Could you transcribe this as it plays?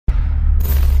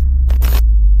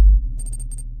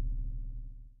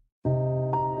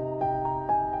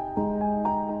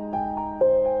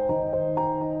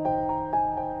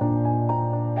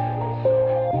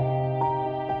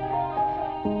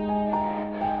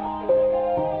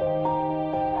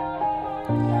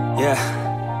Yeah.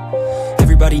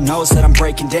 Everybody knows that I'm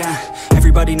breaking down.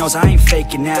 Everybody knows I ain't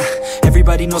faking now.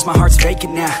 Everybody knows my heart's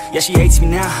vacant now. Yeah, she hates me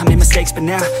now, I made mistakes but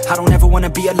now I don't ever wanna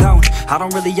be alone. I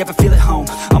don't really ever feel at home.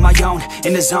 On my own,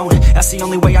 in the zone, that's the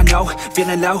only way I know.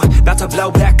 Feeling low, about to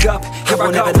blow back up. Here I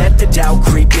won't ever let the doubt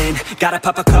creep in. Gotta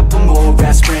pop a couple more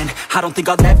aspirin. I don't think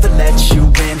I'll ever let you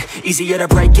in. Easier to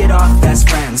break it off best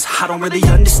friends. I don't really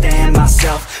understand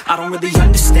myself. I don't really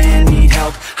understand, need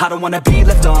help. I don't wanna be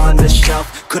left on the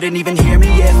shelf. Couldn't even hear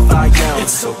me if I yelled.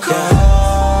 It's so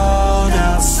cold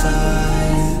outside,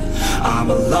 I'm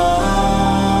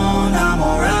alone, I'm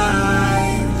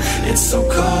alright. It's so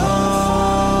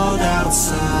cold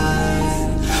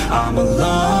outside, I'm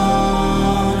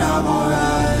alone, I'm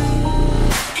alright.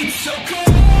 It's so cold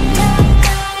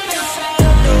outside,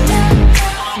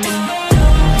 I'm alone.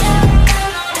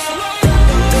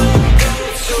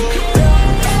 It's so cold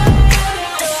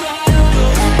outside,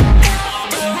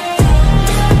 I'm alone.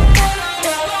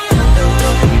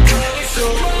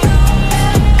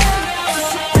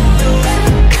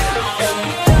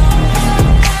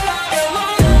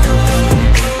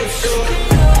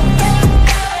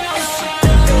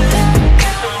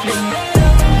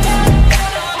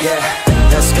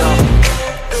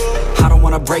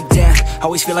 Break down,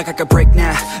 always feel like I could break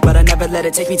now, but I never let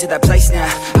it take me to that place now.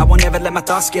 I won't ever let my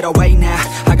thoughts get away now.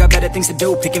 I got better things to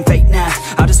do, picking fate now.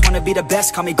 I just wanna be the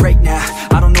best, call me great now.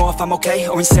 I don't know if I'm okay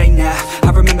or insane now.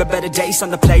 I remember better days on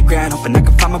the playground, hoping I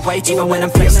can find my way even when I'm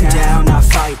feeling down. I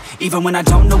fight, even when I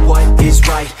don't know what is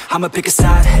right. I'ma pick a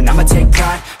side, and I'ma take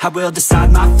pride. I will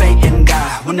decide my fate, and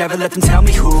I will never let them tell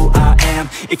me who I am.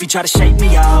 If you try to shape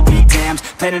me, I'll be damned.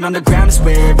 Planet on the ground is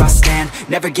where I stand.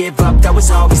 Never give up, that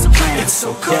was always the plan. It's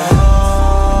so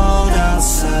cold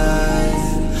outside,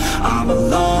 I'm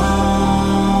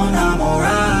alone, I'm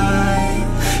alright.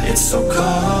 It's so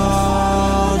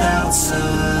cold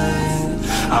outside,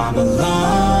 I'm alone.